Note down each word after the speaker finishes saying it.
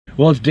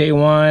Well, it's day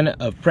one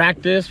of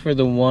practice for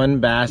the WON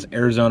Bass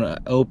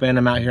Arizona Open.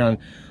 I'm out here on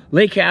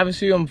Lake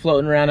Havasu. I'm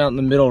floating around out in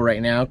the middle right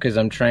now because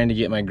I'm trying to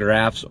get my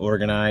graphs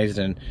organized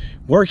and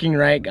working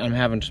right. I'm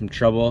having some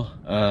trouble.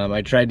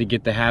 I tried to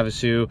get the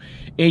Havasu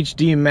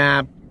HD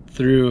map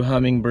through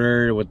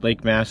Humminbird with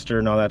Lake Master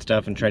and all that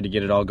stuff and tried to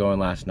get it all going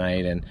last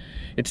night, and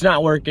it's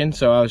not working.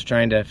 So I was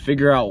trying to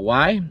figure out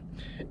why,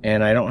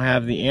 and I don't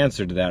have the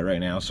answer to that right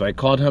now. So I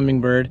called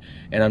Humminbird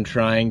and I'm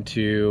trying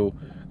to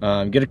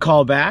get a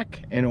call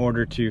back in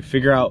order to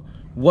figure out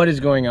what is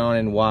going on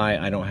and why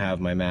I don't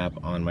have my map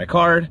on my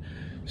card.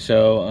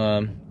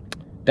 So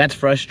that's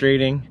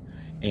frustrating,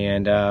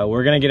 and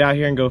we're gonna get out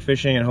here and go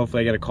fishing, and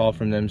hopefully I get a call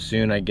from them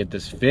soon. I get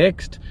this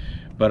fixed,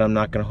 but I'm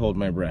not gonna hold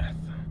my breath.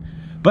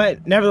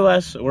 But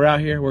nevertheless, we're out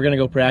here, we're gonna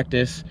go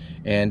practice,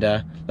 and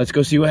let's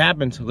go see what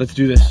happens. Let's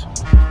do this.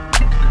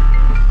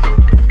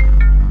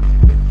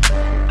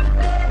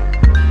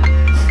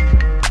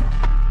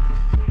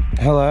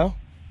 Hello?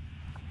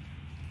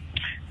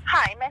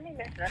 Hi, my name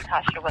is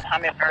Natasha with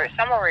Humminbird.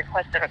 Someone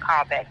requested a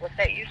call back. Was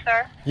that you,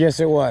 sir? Yes,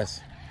 it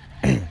was.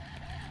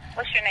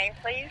 What's your name,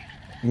 please?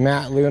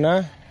 Matt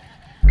Luna.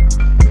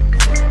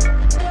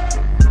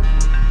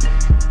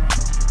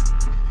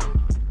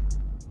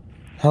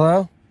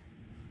 Hello?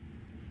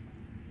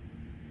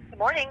 Good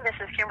morning. This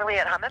is Kimberly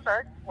at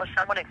Humminbird. Was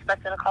someone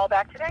expecting a call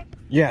back today?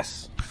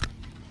 Yes.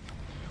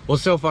 Well,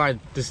 so far,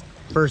 this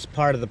first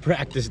part of the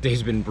practice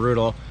day's been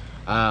brutal.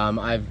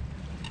 I've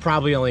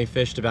probably only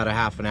fished about a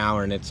half an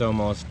hour, and it's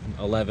almost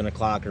 11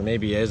 o'clock, or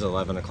maybe it is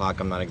 11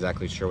 o'clock. I'm not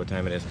exactly sure what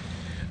time it is.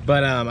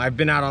 But I've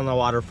been out on the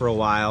water for a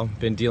while,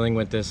 been dealing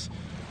with this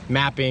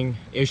mapping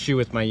issue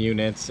with my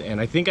units, and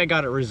I think I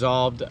got it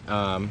resolved.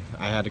 I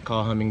had to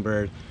call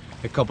Humminbird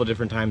a couple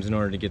different times in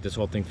order to get this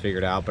whole thing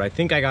figured out, but I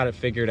think I got it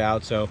figured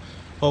out, so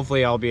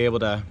hopefully I'll be able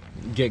to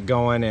get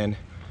going and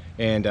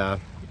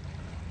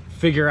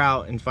figure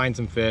out and find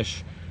some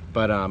fish.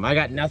 But I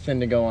got nothing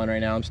to go on right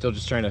now. I'm still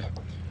just trying to,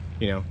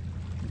 you know,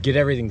 get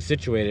everything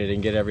situated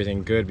and get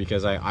everything good,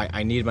 because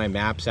I need my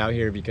maps out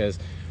here, because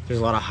there's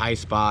a lot of high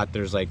spot.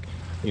 There's, like,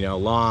 you know,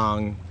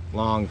 long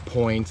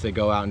points that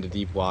go out into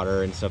deep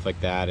water and stuff like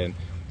that, and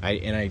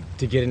I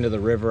to get into the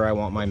river, I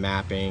want my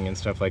mapping and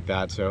stuff like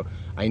that. So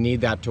I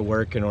need that to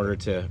work in order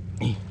to,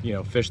 you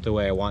know, fish the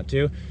way I want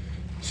to.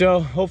 So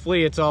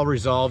hopefully it's all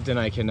resolved and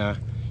I can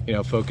you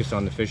know, focus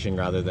on the fishing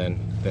rather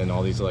than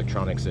all these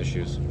electronics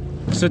issues.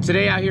 So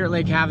today out here at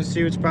Lake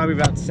Havasu, it's probably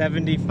about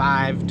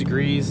 75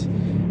 degrees,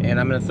 and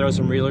I'm gonna throw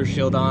some Reeler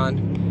Shield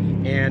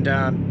on. And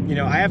you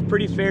know, I have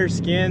pretty fair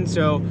skin,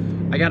 so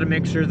I gotta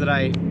make sure that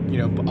I, you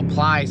know,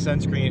 apply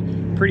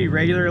sunscreen pretty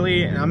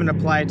regularly. And I'm gonna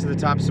apply it to the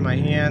tops of my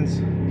hands,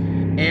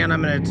 and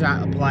I'm gonna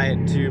apply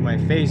it to my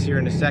face here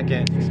in a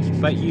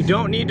second. But you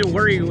don't need to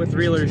worry with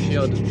Reeler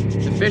Shield.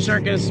 The fish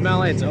aren't gonna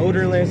smell it, it's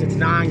odorless, it's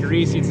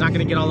non-greasy, it's not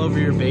gonna get all over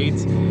your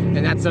baits.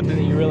 And that's something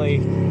that you really,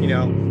 you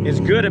know, is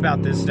good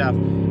about this stuff.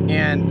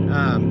 And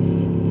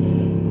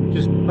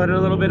just put it a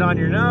little bit on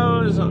your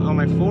nose, on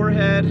my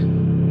forehead,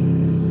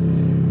 and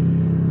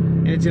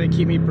it's gonna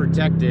keep me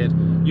protected.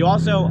 You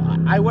also,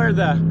 I wear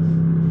the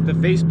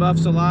face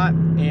buffs a lot,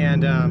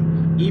 and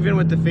even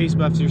with the face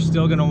buffs, you're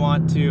still gonna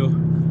want to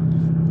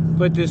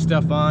put this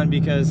stuff on,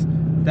 because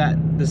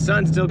the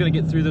sun's still gonna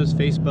get through those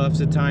face buffs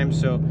at times.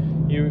 So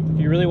if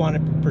you really want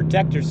to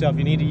protect yourself,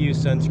 you need to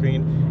use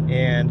sunscreen,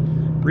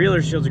 and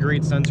Reeler Shield's a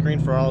great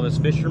sunscreen for all of us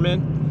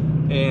fishermen.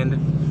 And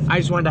I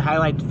just wanted to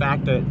highlight the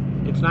fact that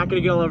it's not gonna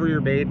get all over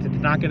your baits.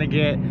 It's not gonna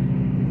get,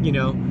 you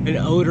know, an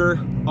odor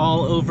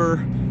all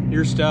over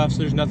your stuff. So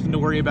there's nothing to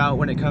worry about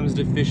when it comes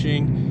to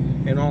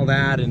fishing and all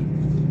that.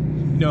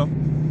 And, you know,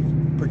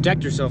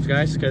 protect yourself,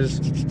 guys, because,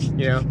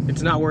 you know,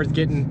 it's not worth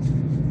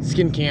getting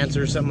skin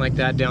cancer or something like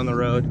that down the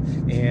road.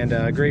 And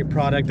a great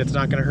product that's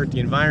not gonna hurt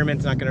the environment,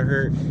 it's not gonna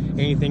hurt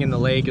anything in the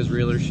lake, is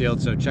Reeler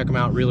Shield. So check them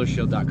out,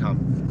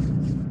 reelershield.com.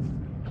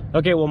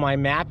 Okay, well, my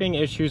mapping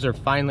issues are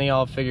finally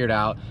all figured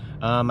out.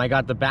 I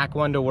got the back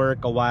one to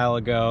work a while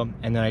ago,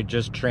 and then I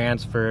just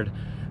transferred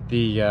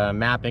the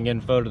mapping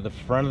info to the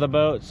front of the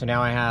boat. So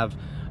now I have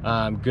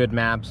good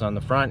maps on the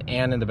front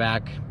and in the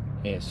back.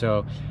 Yeah,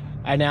 so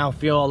I now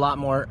feel a lot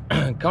more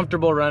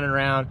comfortable running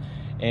around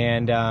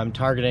and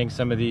targeting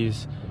some of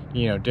these,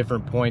 you know,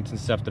 different points and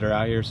stuff that are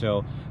out here.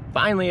 So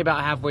finally,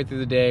 about halfway through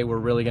the day, we're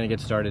really gonna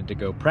get started to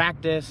go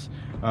practice.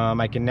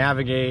 I can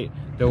navigate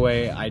the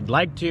way I'd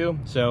like to.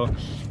 So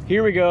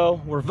here we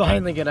go. We're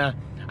finally gonna,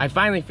 I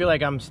finally feel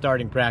like I'm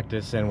starting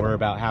practice, and we're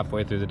about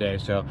halfway through the day.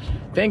 So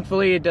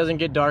thankfully it doesn't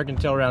get dark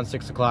until around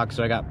 6 o'clock.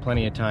 So I got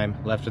plenty of time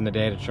left in the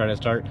day to try to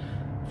start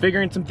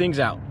figuring some things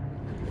out.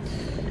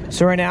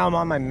 So right now I'm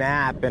on my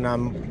map, and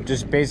I'm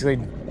just basically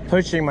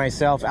pushing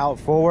myself out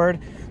forward.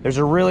 There's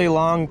a really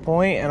long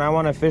point, and I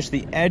want to fish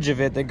the edge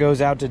of it that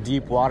goes out to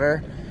deep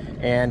water.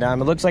 And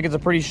it looks like it's a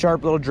pretty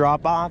sharp little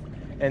drop off,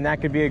 and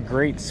that could be a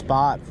great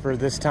spot for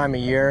this time of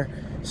year.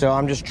 So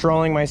I'm just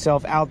trolling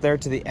myself out there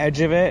to the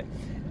edge of it,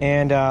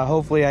 and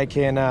hopefully I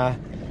can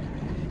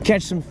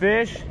catch some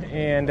fish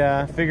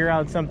and figure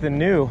out something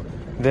new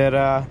that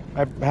I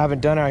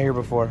haven't done out here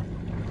before.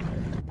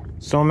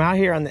 So I'm out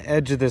here on the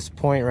edge of this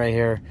point right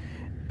here.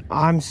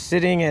 I'm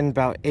sitting in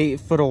about 8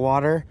 foot of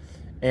water,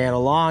 and a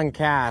long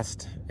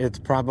cast, it's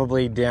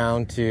probably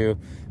down to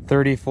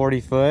 30,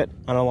 40 foot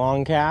on a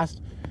long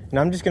cast. And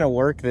I'm just gonna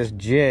work this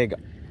jig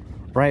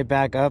right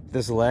back up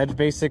this ledge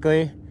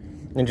basically,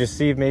 and just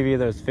see if maybe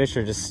those fish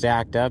are just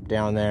stacked up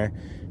down there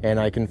and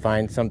I can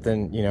find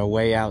something, you know,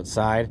 way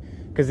outside.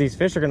 Because these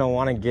fish are gonna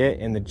wanna get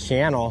in the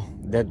channel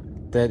that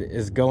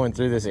is going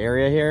through this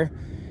area here.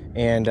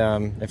 And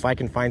if I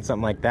can find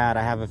something like that,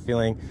 I have a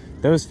feeling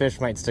those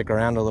fish might stick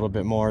around a little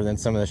bit more than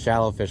some of the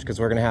shallow fish, because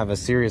we're gonna have a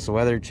serious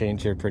weather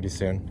change here pretty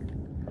soon.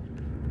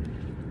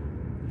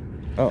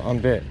 Oh, I'm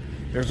bit.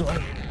 There's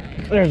one.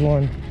 There's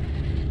one.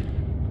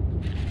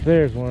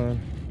 There's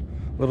one.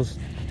 Little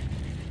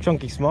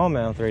chunky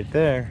smallmouth right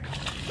there.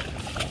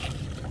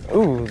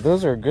 Ooh,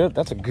 those are good.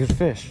 That's a good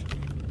fish.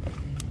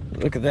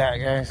 Look at that,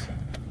 guys.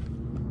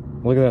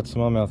 Look at that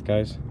smallmouth,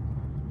 guys.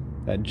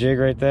 That jig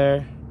right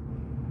there.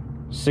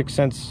 6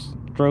 cents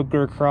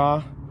stroker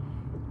craw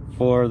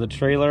for the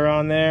trailer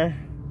on there.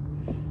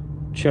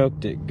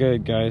 Choked it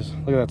good, guys.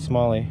 Look at that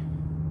smallie.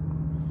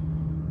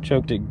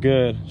 Choked it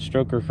good.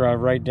 Stroker craw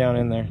right down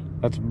in there.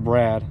 That's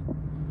Brad.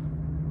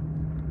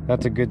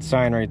 That's a good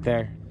sign right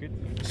there.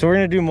 So we're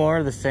gonna do more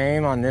of the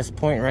same on this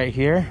point right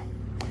here.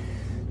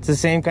 It's the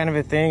same kind of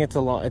a thing. It's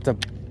a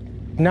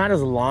not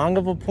as long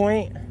of a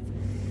point,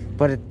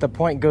 but the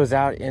point goes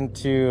out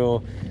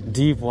into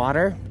deep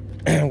water,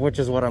 which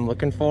is what I'm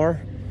looking for.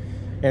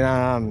 And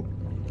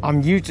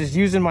I'm just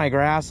using my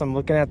graphs. I'm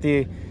looking at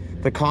the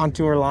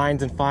contour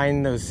lines and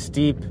finding those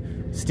steep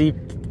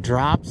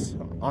drops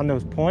on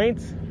those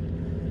points.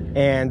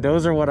 And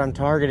those are what I'm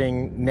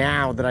targeting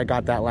now that I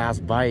got that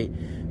last bite.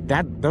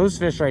 Those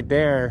fish right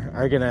there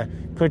are gonna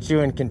put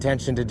you in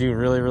contention to do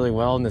really, really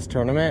well in this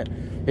tournament.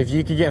 If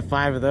you could get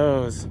 5 of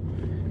those,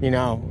 you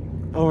know,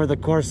 over the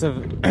course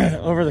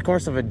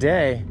of a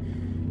day,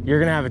 you're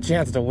gonna have a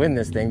chance to win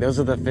this thing. Those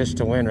are the fish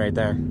to win right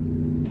there.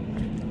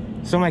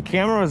 So my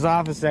camera was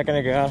off a second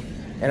ago,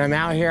 and I'm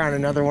out here on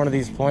another one of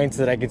these points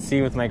that I could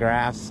see with my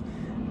graphs,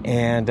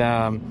 and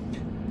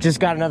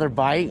just got another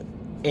bite,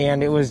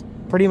 and it was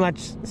pretty much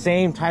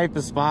same type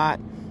of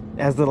spot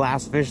as the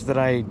last fish that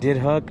I did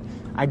hook.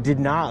 I did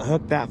not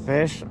hook that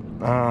fish.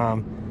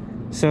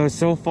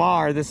 So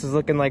far, this is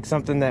looking like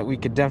something that we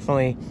could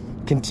definitely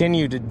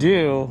continue to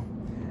do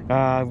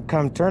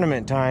come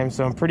tournament time.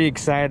 So I'm pretty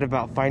excited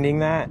about finding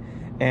that.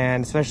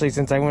 And especially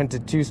since I went to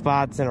 2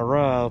 spots in a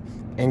row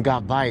and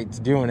got bites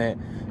doing it.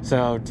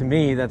 So to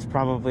me, that's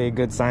probably a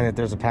good sign that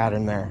there's a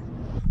pattern there.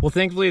 Well,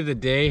 thankfully the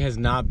day has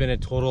not been a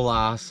total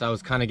loss. I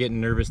was kind of getting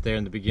nervous there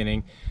in the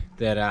beginning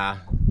that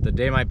the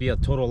day might be a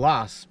total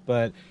loss,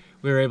 but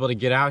we were able to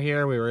get out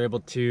here. We were able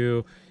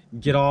to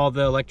get all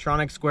the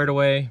electronics squared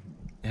away,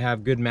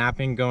 have good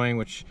mapping going,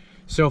 which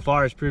so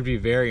far has proved to be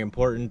very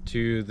important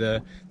to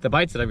the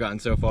bites that I've gotten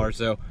so far.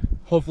 So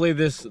hopefully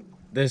this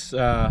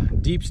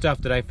deep stuff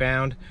that I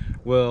found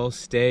will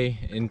stay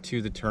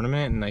into the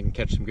tournament and I can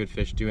catch some good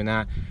fish doing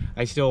that.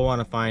 I still want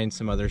to find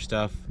some other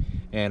stuff,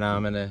 and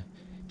I'm gonna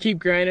keep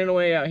grinding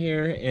away out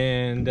here,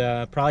 and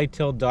probably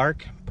till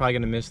dark. Probably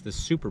gonna miss the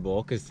Super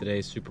Bowl because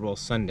today's Super Bowl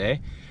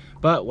Sunday,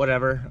 but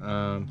whatever.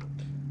 I'm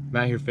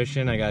out here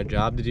fishing. I got a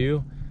job to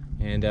do,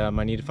 and I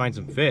need to find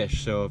some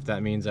fish. So if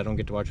that means I don't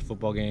get to watch a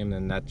football game,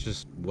 then that's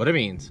just what it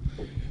means.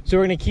 So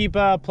we're gonna keep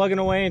plugging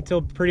away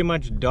until pretty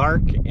much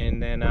dark,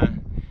 and then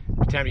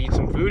time to eat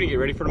some food and get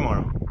ready for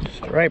tomorrow.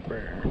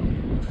 Striper,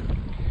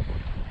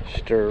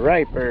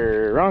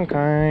 wrong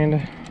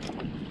kind.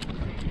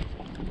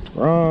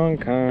 Wrong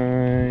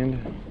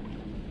kind.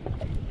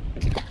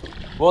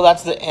 Well,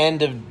 that's the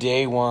end of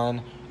day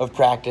 1 of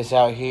practice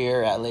out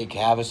here at Lake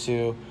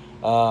Havasu.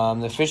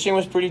 The fishing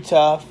was pretty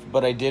tough,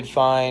 but I did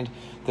find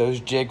those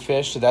jig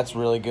fish, so that's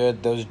really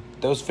good.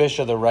 Those fish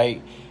are the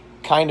right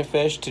kind of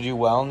fish to do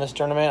well in this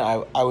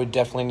tournament. I would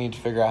definitely need to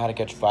figure out how to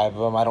catch 5 of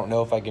them. I don't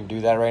know if I can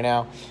do that right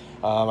now.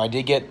 I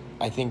did get,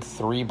 I think,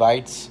 3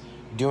 bites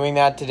doing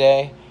that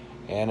today,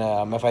 and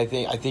I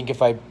think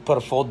if I put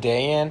a full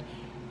day in,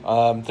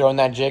 throwing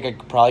that jig, I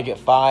could probably get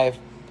 5.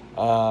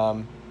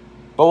 But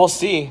we'll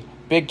see.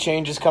 Big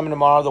changes coming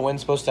tomorrow. The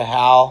wind's supposed to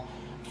howl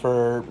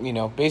for, you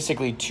know,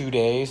 basically 2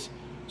 days.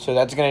 So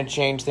that's going to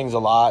change things a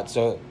lot.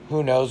 So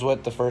who knows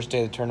what the first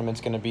day of the tournament's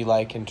going to be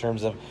like in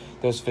terms of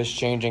those fish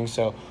changing.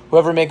 So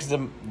whoever makes the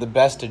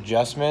best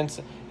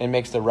adjustments and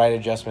makes the right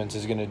adjustments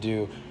is going to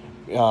do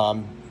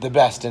the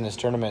best in this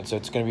tournament. So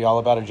it's going to be all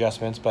about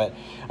adjustments. But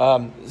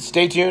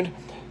stay tuned.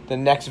 The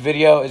next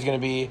video is going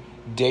to be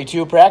day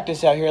 2 of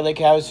practice out here at Lake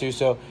Havasu.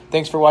 So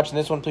thanks for watching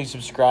this one. Please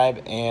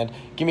subscribe and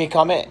give me a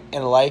comment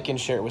and a like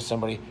and share it with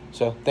somebody.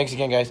 So thanks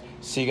again, guys.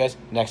 See you guys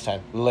next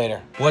time.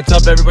 Later. What's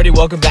up, everybody?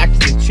 Welcome back to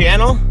the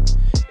channel.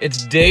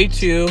 It's day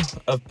 2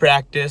 of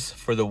practice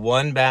for the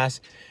WON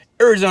Bass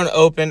Arizona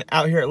Open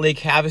out here at Lake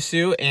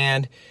Havasu,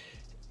 and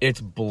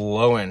it's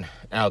blowing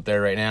out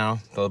there right now.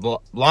 The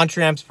launch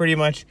ramp's pretty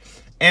much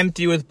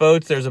empty with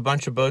boats. There's a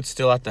bunch of boats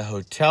still at the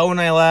hotel when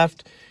I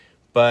left,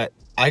 but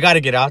I got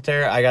to get out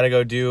there. I got to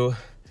go do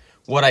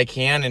what I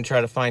can and try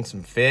to find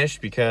some fish,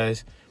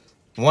 because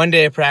one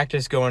day of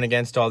practice going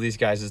against all these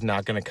guys is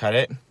not going to cut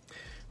it.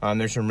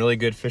 There's some really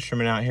good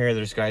fishermen out here.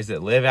 There's guys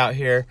that live out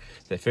here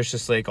that fish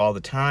this lake all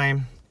the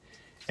time.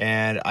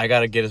 And I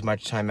got to get as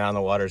much time out in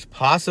the water as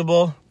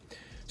possible.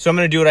 So I'm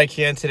going to do what I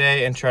can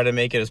today and try to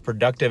make it as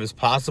productive as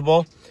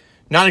possible.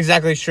 Not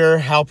exactly sure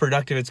how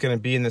productive it's going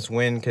to be in this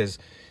wind because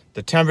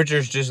the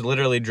temperatures just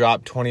literally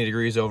dropped 20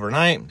 degrees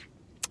overnight.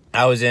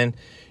 I was in,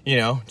 you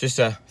know, just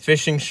a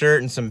fishing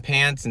shirt and some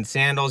pants and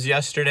sandals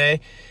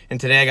yesterday. And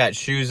today I got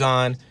shoes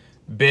on,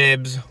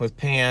 bibs with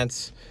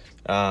pants,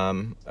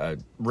 a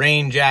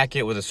rain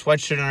jacket with a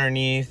sweatshirt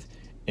underneath.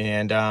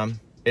 And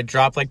it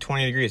dropped like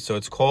 20 degrees, so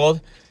it's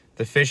cold.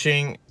 The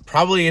fishing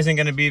probably isn't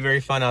going to be very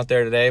fun out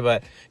there today,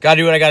 but got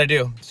to do what I got to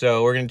do.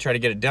 So we're going to try to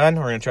get it done.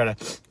 We're going to try to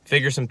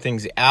figure some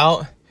things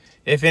out.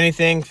 If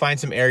anything, find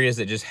some areas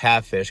that just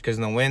have fish, because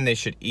in the wind they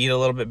should eat a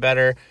little bit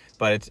better,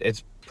 but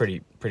it's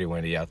pretty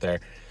windy out there.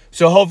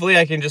 So hopefully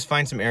I can just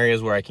find some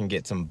areas where I can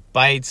get some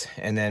bites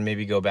and then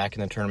maybe go back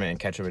in the tournament and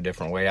catch them a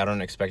different way. I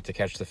don't expect to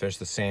catch the fish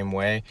the same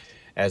way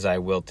as I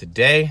will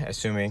today,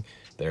 assuming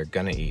they're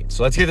gonna eat.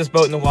 So let's get this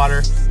boat in the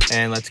water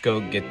and let's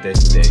go get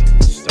this day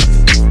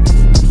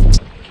started.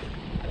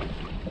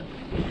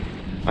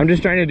 I'm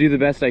just trying to do the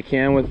best I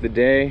can with the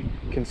day,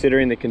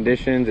 considering the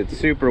conditions. It's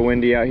super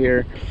windy out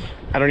here.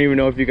 I don't even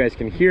know if you guys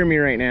can hear me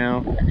right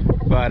now,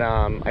 but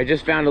I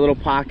just found a little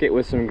pocket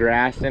with some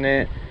grass in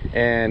it,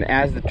 and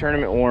as the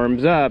tournament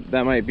warms up,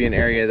 that might be an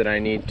area that I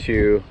need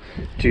to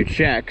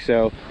check.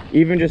 So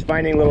even just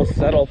finding little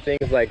subtle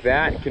things like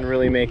that can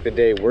really make the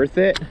day worth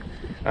it.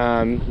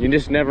 You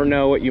just never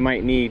know what you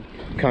might need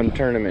come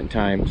tournament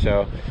time.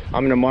 So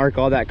I'm gonna mark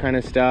all that kind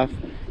of stuff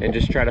and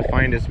just try to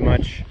find as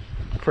much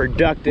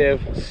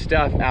productive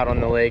stuff out on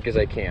the lake as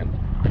I can.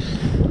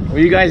 Well,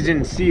 you guys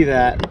didn't see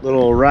that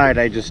little ride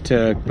I just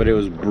took, but it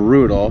was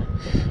brutal.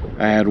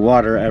 I had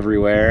water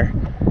everywhere.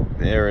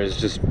 There was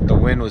just, the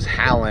wind was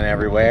howling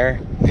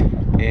everywhere.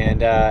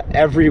 And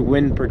every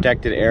wind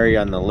protected area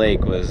on the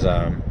lake was,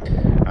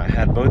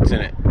 had boats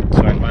in it.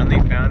 So I finally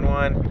found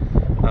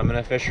one. I'm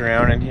gonna fish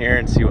around in here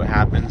and see what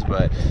happens,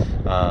 but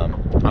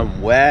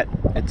I'm wet.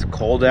 It's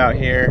cold out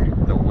here.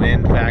 The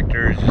wind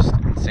factor is just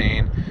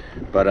insane.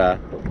 But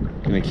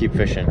I'm gonna keep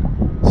fishing,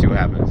 see what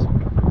happens.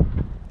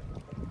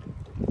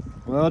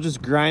 Well,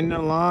 just grinding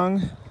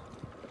along,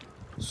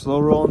 slow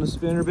rolling the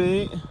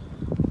spinnerbait,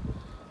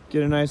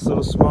 get a nice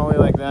little smallie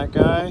like that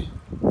guy.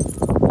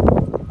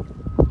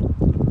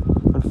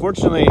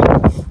 Unfortunately,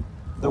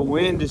 the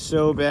wind is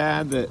so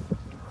bad that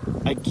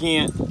I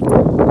can't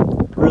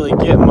really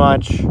get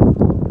much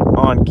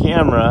on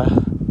camera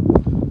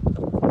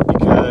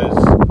because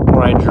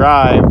when I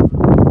drive,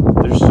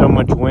 there's so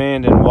much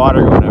wind and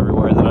water going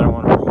everywhere that I don't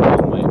want to ruin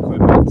all my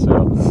equipment.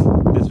 So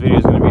this video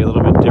is going to be a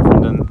little bit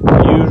different than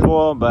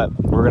usual, but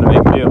we're going to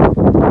make it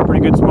do.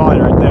 Pretty good smallie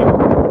right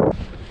there.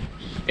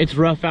 It's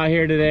rough out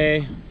here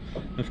today.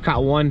 I've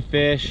caught one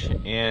fish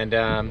and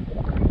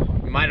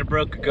might have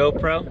broke a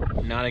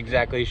GoPro. Not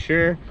exactly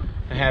sure.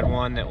 I had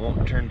one that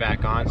won't turn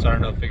back on, so I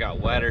don't know if it got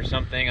wet or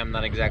something. I'm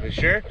not exactly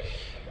sure.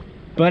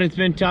 But it's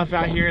been tough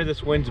out here.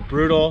 This wind's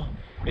brutal.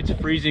 It's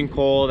freezing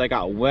cold. I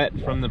got wet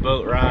from the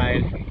boat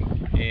ride,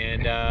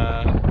 and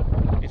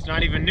it's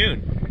not even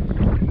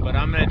noon. But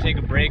I'm gonna take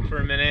a break for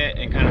a minute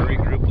and kind of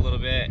regroup a little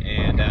bit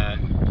and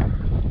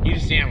eat a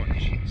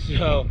sandwich.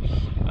 So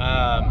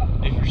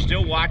if you're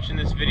still watching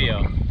this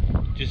video,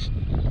 just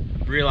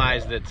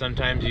realize that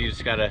sometimes you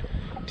just gotta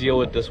deal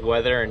with this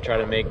weather and try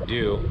to make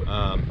do.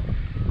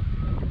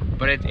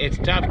 But it's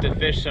tough to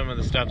fish some of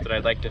the stuff that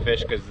I'd like to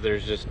fish because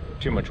there's just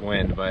too much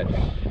wind, but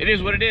it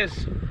is what it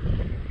is.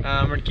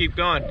 We're gonna keep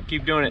going,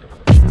 keep doing it.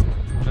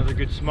 Another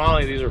good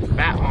smallie. These are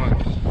fat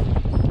ones.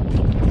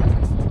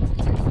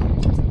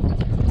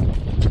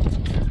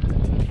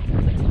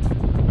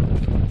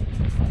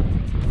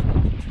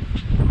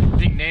 I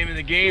think name of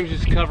the game is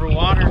just cover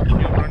water.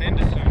 You'll run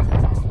into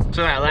soon.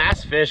 So that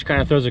last fish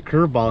kind of throws a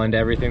curveball into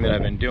everything that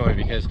I've been doing,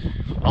 because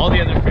all the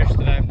other fish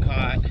that I've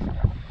caught,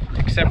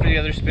 except for the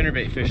other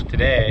spinnerbait fish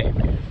today,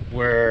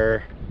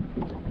 were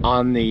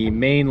on the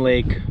main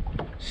lake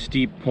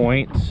steep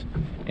points,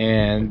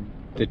 and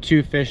the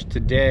two fish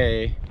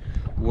today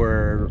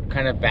were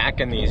kind of back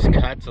in these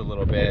cuts a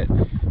little bit.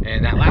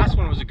 And that last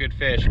one was a good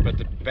fish, but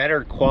the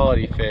better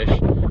quality fish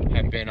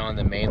have been on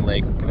the main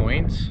lake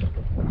points,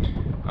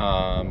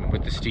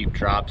 with the steep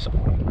drops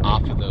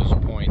off of those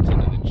points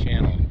into the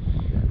channel.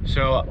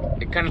 So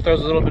it kind of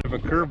throws a little bit of a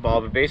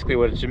curveball, but basically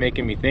what it's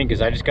making me think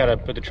is I just got to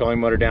put the trolling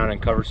motor down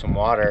and cover some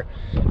water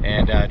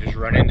and just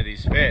run into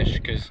these fish,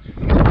 because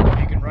if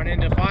you can run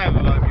into 5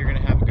 of them, you're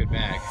going to have a good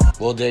bag.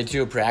 Well, day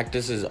 2 of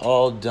practice is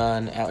all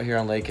done out here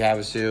on Lake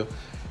Havasu.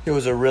 It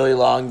was a really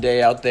long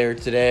day out there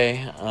today.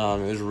 It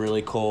was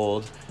really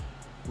cold,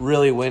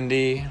 really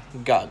windy,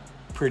 got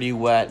pretty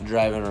wet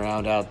driving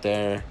around out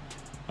there.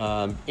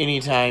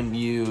 Anytime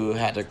you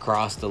had to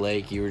cross the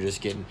lake, you were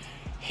just getting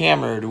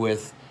hammered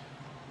with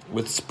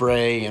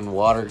spray and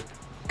water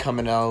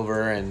coming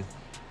over and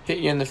hit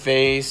you in the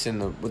face,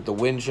 and with the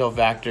wind chill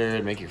factor,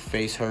 it'd make your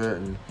face hurt.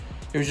 And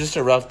it was just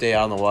a rough day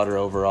out on the water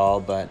overall,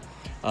 but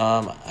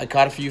I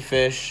caught a few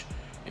fish,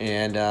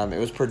 and it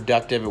was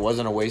productive. It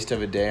wasn't a waste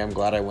of a day. I'm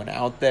glad I went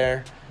out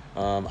there.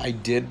 I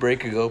did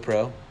break a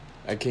GoPro.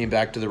 I came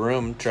back to the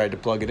room, tried to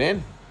plug it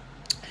in,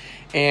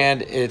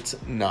 and it's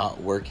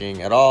not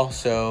working at all.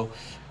 So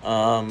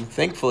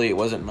thankfully it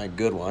wasn't my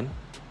good one.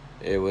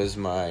 It was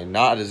my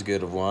not as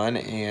good of one,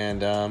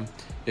 and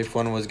if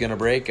one was gonna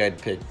break, I'd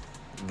pick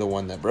the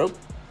one that broke.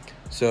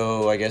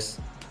 So I guess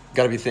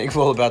gotta be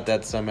thankful about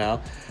that somehow.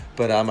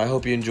 But I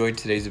hope you enjoyed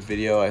today's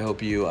video. I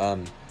hope you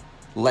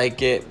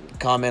like it,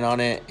 comment on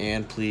it,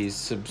 and please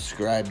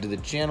subscribe to the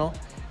channel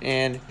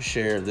and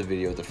share the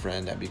video with a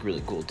friend. That'd be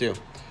really cool too.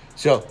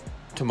 So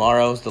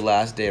tomorrow's the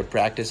last day of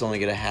practice. Only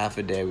get a half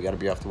a day. We got to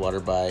be off the water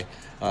by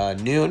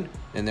noon,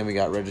 and then we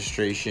got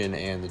registration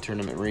and the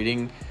tournament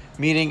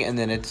meeting, and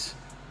then it's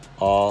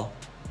all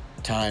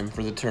time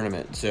for the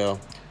tournament. So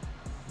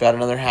about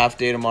another half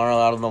day tomorrow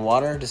out on the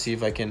water to see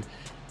if I can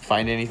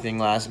find anything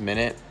last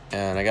minute.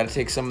 And I got to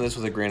take some of this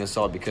with a grain of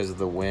salt because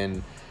the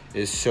wind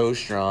is so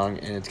strong,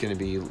 and it's going to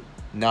be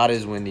not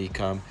as windy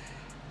come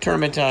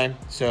tournament time.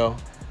 So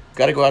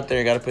got to go out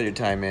there, got to put your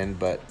time in,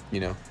 but you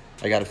know,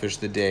 I got to fish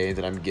the day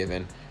that I'm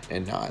given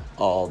and not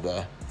all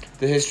the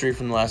history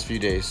from the last few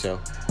days. So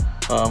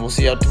we'll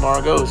see how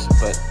tomorrow goes,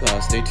 but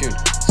stay tuned.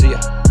 See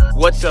ya.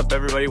 What's up,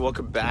 everybody?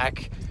 Welcome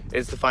back.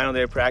 It's the final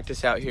day of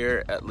practice out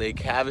here at Lake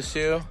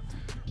Havasu.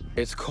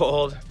 It's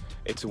cold,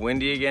 it's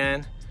windy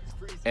again,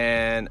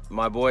 and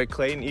my boy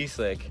Clayton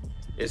Eastlick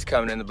is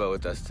coming in the boat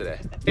with us today.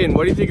 Clayton,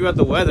 what do you think about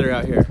the weather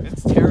out here?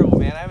 It's terrible,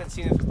 man. I haven't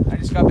seen it. I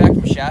just got back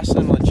from Shasta,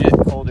 and legit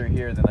colder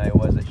here than I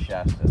was at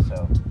Shasta,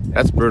 so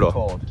That's brutal.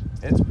 Cold.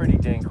 It's pretty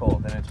dang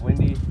cold, and it's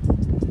windy,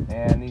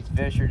 and these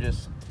fish are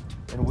just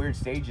in weird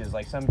stages.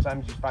 Like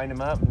sometimes you find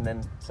them up, and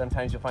then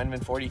sometimes you'll find them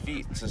in 40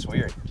 feet. It's just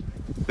weird.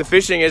 The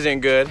fishing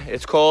isn't good.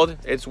 It's cold,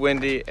 it's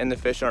windy, and the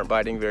fish aren't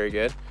biting very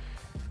good.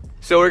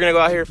 So we're gonna go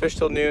out here, fish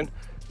till noon.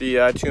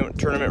 The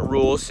tournament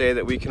rules say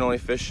that we can only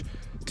fish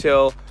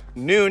till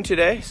noon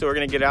today. So we're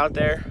gonna get out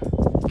there,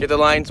 get the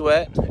lines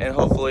wet, and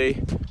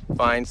hopefully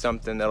find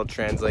something that'll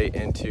translate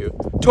into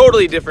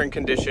totally different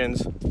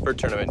conditions for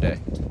tournament day.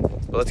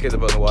 But let's get the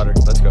boat in the water.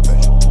 Let's go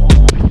fish.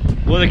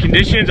 Well, the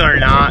conditions are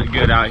not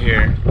good out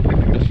here.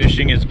 The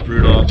fishing is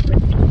brutal.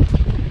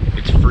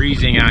 It's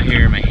freezing out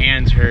here. My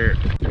hands hurt.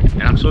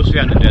 And I'm supposed to be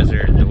out in the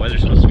desert. The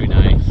weather's supposed to be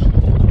nice.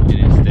 And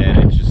instead,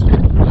 it's just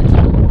really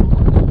cold.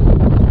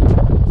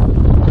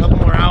 A couple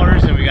more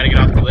hours and we gotta get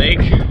off the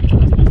lake.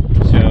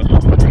 So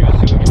we're gonna go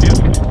see what we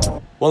can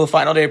do. Well, the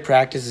final day of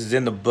practice is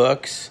in the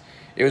books.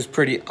 It was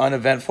pretty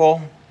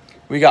uneventful.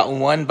 We got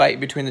one bite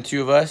between the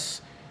two of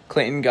us.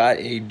 Clayton got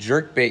a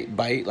jerkbait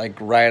bite, like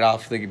right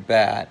off the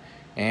bat.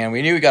 And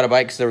we knew we got a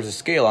bite because there was a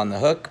scale on the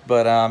hook,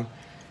 but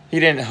he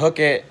didn't hook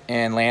it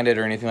and land it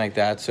or anything like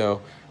that.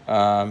 So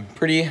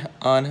pretty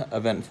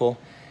uneventful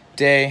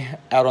day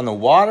out on the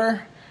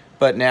water.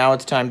 But now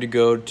it's time to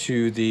go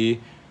to the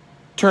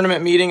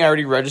tournament meeting. I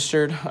already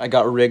registered. I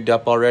got rigged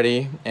up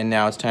already. And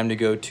now it's time to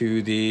go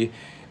to the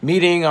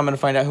meeting. I'm going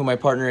to find out who my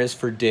partner is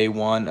for day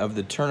one of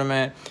the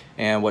tournament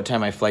and what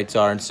time my flights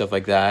are and stuff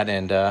like that.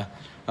 And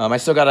I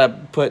still got to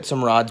put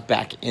some rods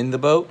back in the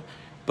boat,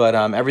 but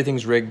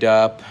everything's rigged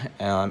up.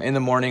 In the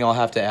morning, I'll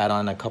have to add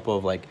on a couple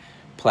of like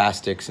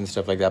plastics and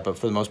stuff like that. But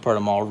for the most part,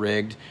 I'm all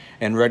rigged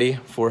and ready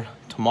for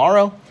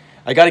tomorrow.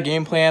 I got a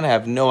game plan. I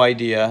have no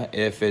idea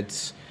if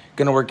it's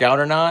going to work out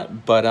or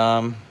not, but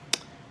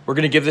we're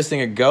going to give this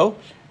thing a go,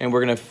 and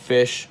we're going to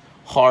fish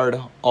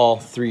hard all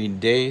 3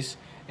 days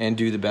and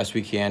do the best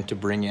we can to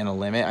bring in a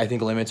limit. I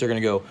think limits are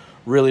going to go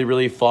really,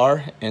 really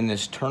far in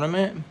this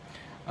tournament.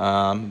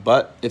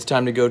 But it's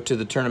time to go to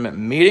the tournament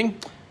meeting.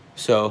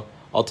 So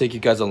I'll take you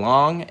guys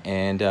along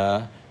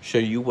and show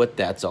you what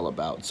that's all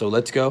about. So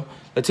let's go.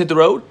 Let's hit the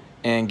road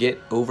and get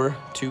over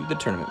to the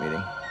tournament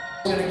meeting.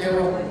 I'm going to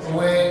give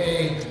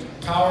away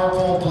a power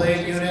pole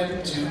blade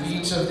unit to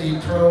each of the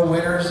pro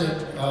winners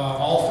at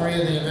all 3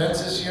 of the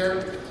events this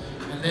year.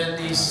 And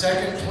then the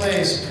second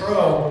place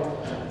pro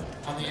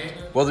on the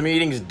angler. Well, the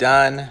meeting's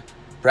done.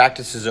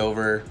 Practice is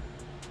over.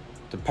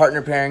 The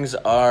partner pairings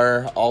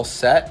are all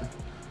set.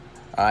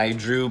 I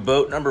drew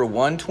boat number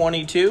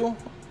 122,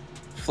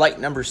 flight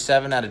number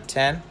 7 out of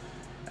 10.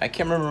 I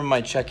can't remember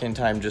my check-in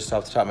time just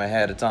off the top of my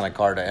head. It's on a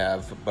card I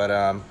have, but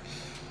I'm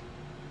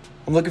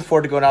looking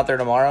forward to going out there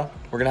tomorrow.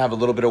 We're gonna have a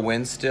little bit of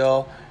wind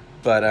still,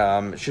 but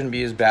it shouldn't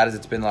be as bad as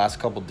it's been the last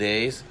couple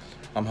days.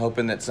 I'm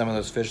hoping that some of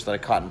those fish that I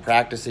caught in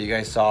practice that you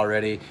guys saw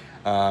already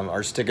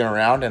are sticking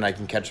around and I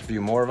can catch a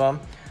few more of them.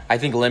 I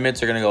think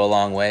limits are gonna go a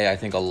long way. I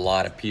think a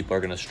lot of people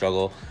are gonna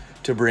struggle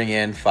to bring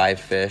in 5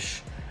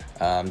 fish.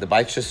 The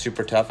bite's just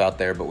super tough out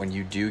there, but when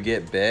you do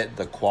get bit,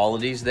 the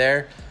quality's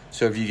there.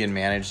 So if you can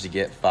manage to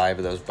get 5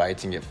 of those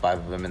bites and get 5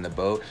 of them in the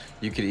boat,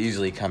 you could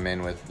easily come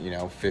in with,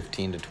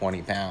 15 to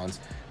 20 pounds,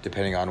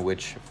 depending on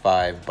which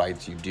 5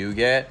 bites you do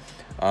get.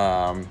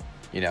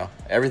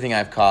 Everything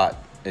I've caught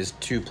is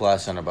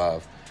 2+ and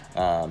above,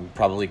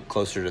 probably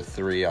closer to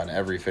 3 on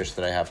every fish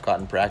that I have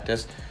caught in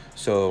practice.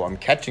 So I'm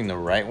catching the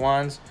right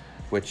ones,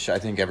 which I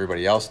think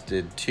everybody else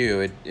did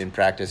too in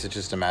practice. It's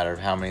just a matter of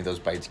how many of those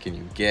bites can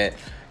you get.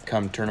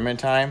 come tournament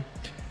time.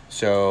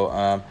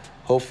 So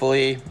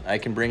hopefully I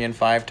can bring in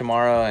 5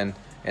 tomorrow and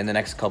in the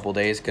next couple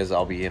days, because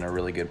I'll be in a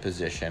really good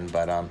position.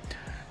 But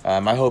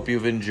I hope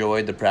you've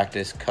enjoyed the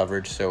practice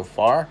coverage so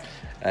far,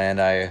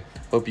 and I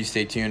hope you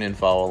stay tuned and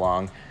follow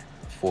along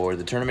for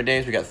the tournament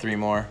days. We got 3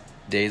 more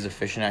days of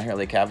fishing out here at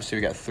Lake Havasu.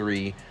 We got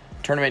 3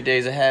 tournament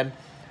days ahead.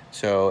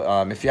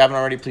 So if you haven't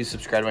already, please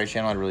subscribe to my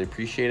channel. I'd really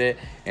appreciate it.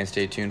 And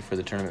stay tuned for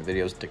the tournament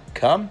videos to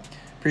come.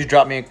 Please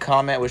drop me a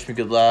comment. Wish me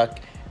good luck.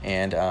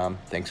 And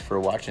thanks for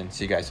watching.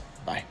 See you guys.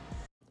 Bye.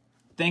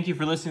 Thank you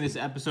for listening to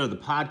this episode of the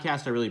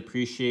podcast. I really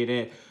appreciate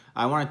it.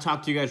 I want to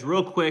talk to you guys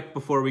real quick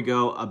before we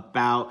go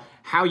about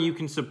how you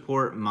can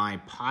support my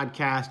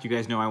podcast. You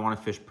guys know I want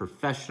to fish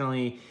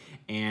professionally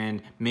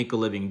and make a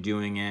living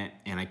doing it,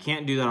 and I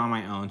can't do that on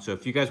my own. So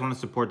if you guys want to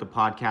support the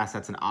podcast,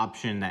 that's an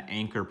option that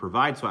Anchor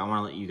provides, so I want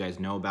to let you guys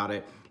know about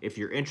it. If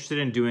you're interested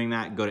in doing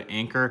that, go to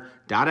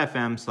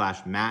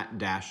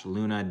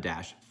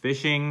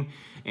anchor.fm/Matt-Luna-fishing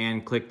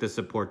and click the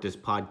support this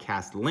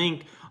podcast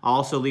link. I'll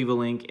also leave a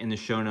link in the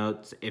show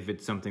notes if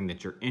it's something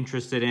that you're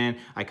interested in.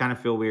 I kind of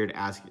feel weird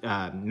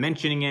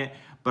mentioning it,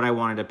 but I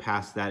wanted to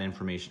pass that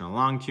information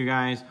along to you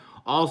guys.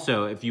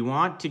 Also, if you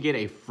want to get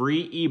a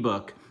free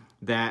ebook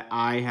that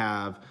I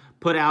have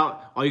put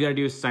out, all you got to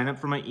do is sign up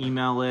for my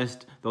email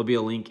list. There'll be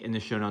a link in the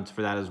show notes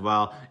for that as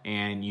well,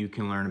 and you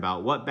can learn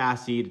about what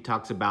bass eat. It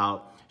talks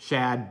about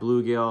shad,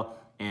 bluegill,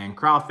 and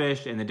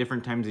crawfish, and the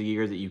different times of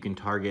year that you can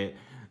target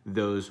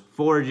those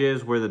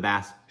forages where the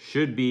bass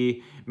should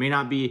be. It may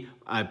not be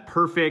a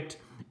perfect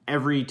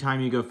every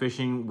time you go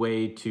fishing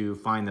way to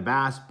find the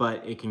bass,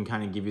 but it can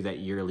kind of give you that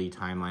yearly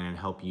timeline and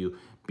help you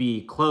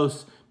be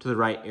close to the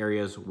right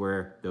areas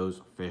where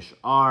those fish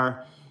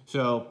are.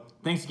 So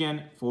thanks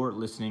again for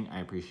listening. I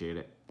appreciate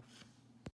it.